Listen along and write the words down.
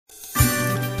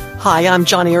Hi, I'm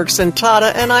Joni Eareckson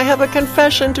Tada, and I have a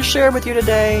confession to share with you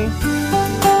today.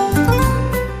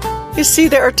 You see,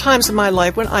 there are times in my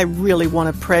life when I really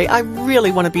want to pray. I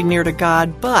really want to be near to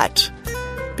God, but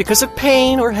because of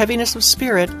pain or heaviness of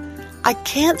spirit, I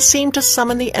can't seem to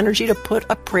summon the energy to put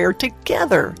a prayer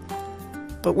together.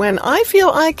 But when I feel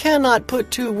I cannot put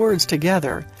two words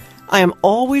together, I am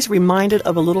always reminded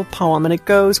of a little poem, and it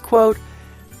goes, quote,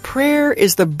 "Prayer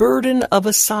is the burden of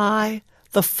a sigh,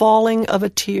 the falling of a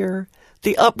tear,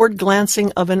 the upward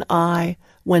glancing of an eye,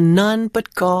 when none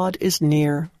but God is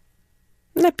near."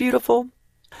 Isn't that beautiful?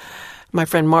 My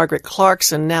friend Margaret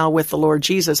Clarkson, now with the Lord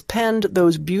Jesus, penned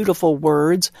those beautiful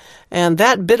words, and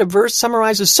that bit of verse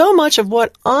summarizes so much of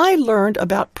what I learned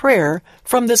about prayer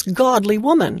from this godly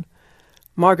woman.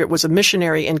 Margaret was a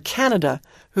missionary in Canada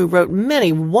who wrote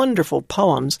many wonderful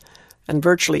poems, and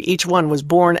virtually each one was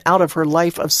born out of her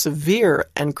life of severe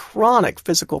and chronic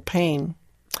physical pain.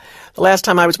 The last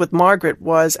time I was with Margaret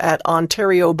was at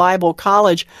Ontario Bible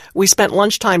College. We spent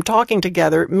lunchtime talking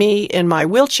together, me in my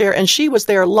wheelchair, and she was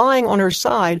there lying on her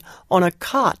side on a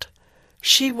cot.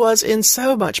 She was in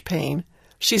so much pain.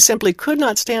 She simply could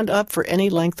not stand up for any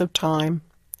length of time.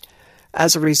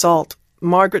 As a result,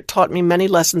 Margaret taught me many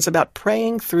lessons about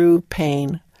praying through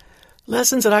pain.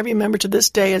 Lessons that I remember to this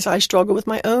day as I struggle with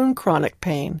my own chronic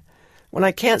pain, when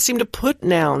I can't seem to put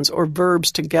nouns or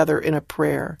verbs together in a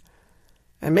prayer.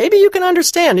 And maybe you can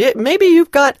understand it. Maybe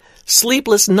you've got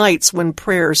sleepless nights when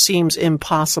prayer seems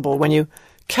impossible, when you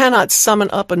cannot summon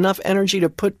up enough energy to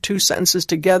put two sentences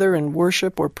together in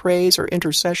worship or praise or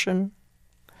intercession.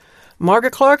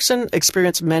 Margaret Clarkson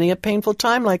experienced many a painful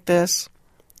time like this.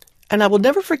 And I will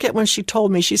never forget when she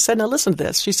told me, she said, now listen to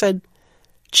this. She said,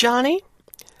 "Joni,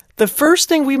 the first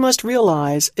thing we must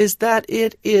realize is that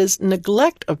it is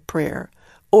neglect of prayer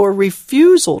or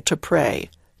refusal to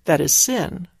pray that is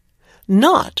sin,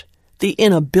 not the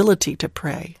inability to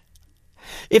pray.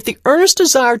 If the earnest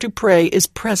desire to pray is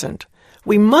present,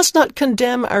 we must not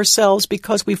condemn ourselves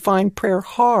because we find prayer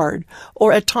hard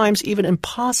or at times even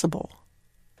impossible."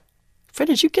 Fred,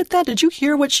 did you get that? Did you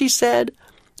hear what she said?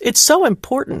 It's so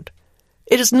important.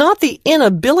 It is not the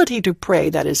inability to pray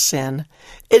that is sin.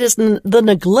 It is the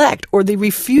neglect or the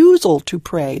refusal to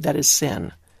pray that is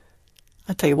sin.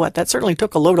 I tell you what, that certainly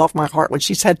took a load off my heart when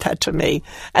she said that to me.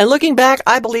 And looking back,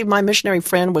 I believe my missionary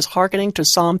friend was hearkening to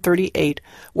Psalm 38,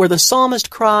 where the psalmist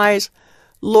cries,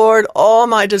 "Lord, all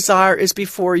my desire is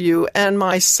before you, and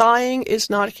my sighing is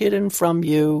not hidden from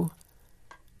you."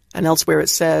 And elsewhere it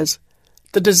says,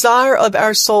 "The desire of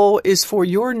our soul is for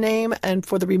your name and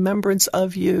for the remembrance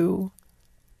of you."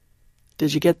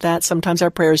 Did you get that? Sometimes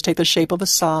our prayers take the shape of a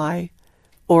sigh,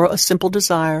 or a simple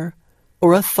desire,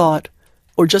 or a thought,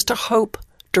 or just a hope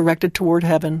directed toward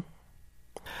heaven.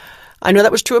 I know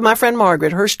that was true of my friend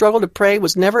Margaret. Her struggle to pray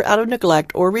was never out of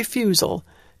neglect or refusal.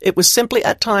 It was simply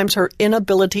at times her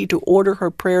inability to order her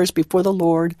prayers before the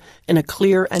Lord in a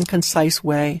clear and concise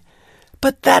way.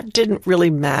 But that didn't really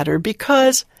matter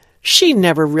because she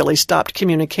never really stopped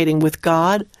communicating with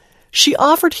God. She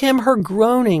offered him her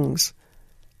groanings.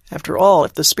 After all,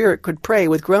 if the Spirit could pray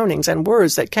with groanings and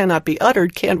words that cannot be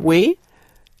uttered, can't we?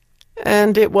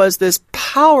 And it was this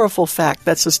powerful fact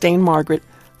that sustained Margaret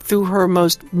through her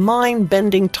most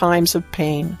mind-bending times of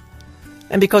pain.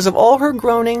 And because of all her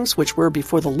groanings, which were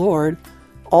before the Lord,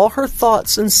 all her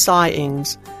thoughts and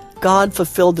sighings, God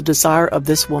fulfilled the desire of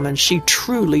this woman. She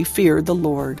truly feared the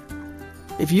Lord.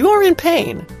 If you are in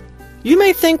pain, you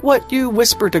may think what you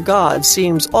whisper to God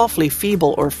seems awfully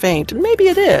feeble or faint, and maybe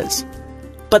it is.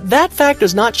 But that fact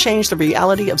does not change the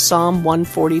reality of Psalm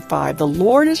 145. The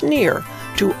Lord is near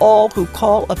to all who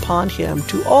call upon him,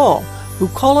 to all who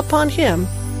call upon him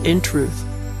in truth.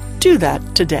 Do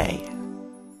that today.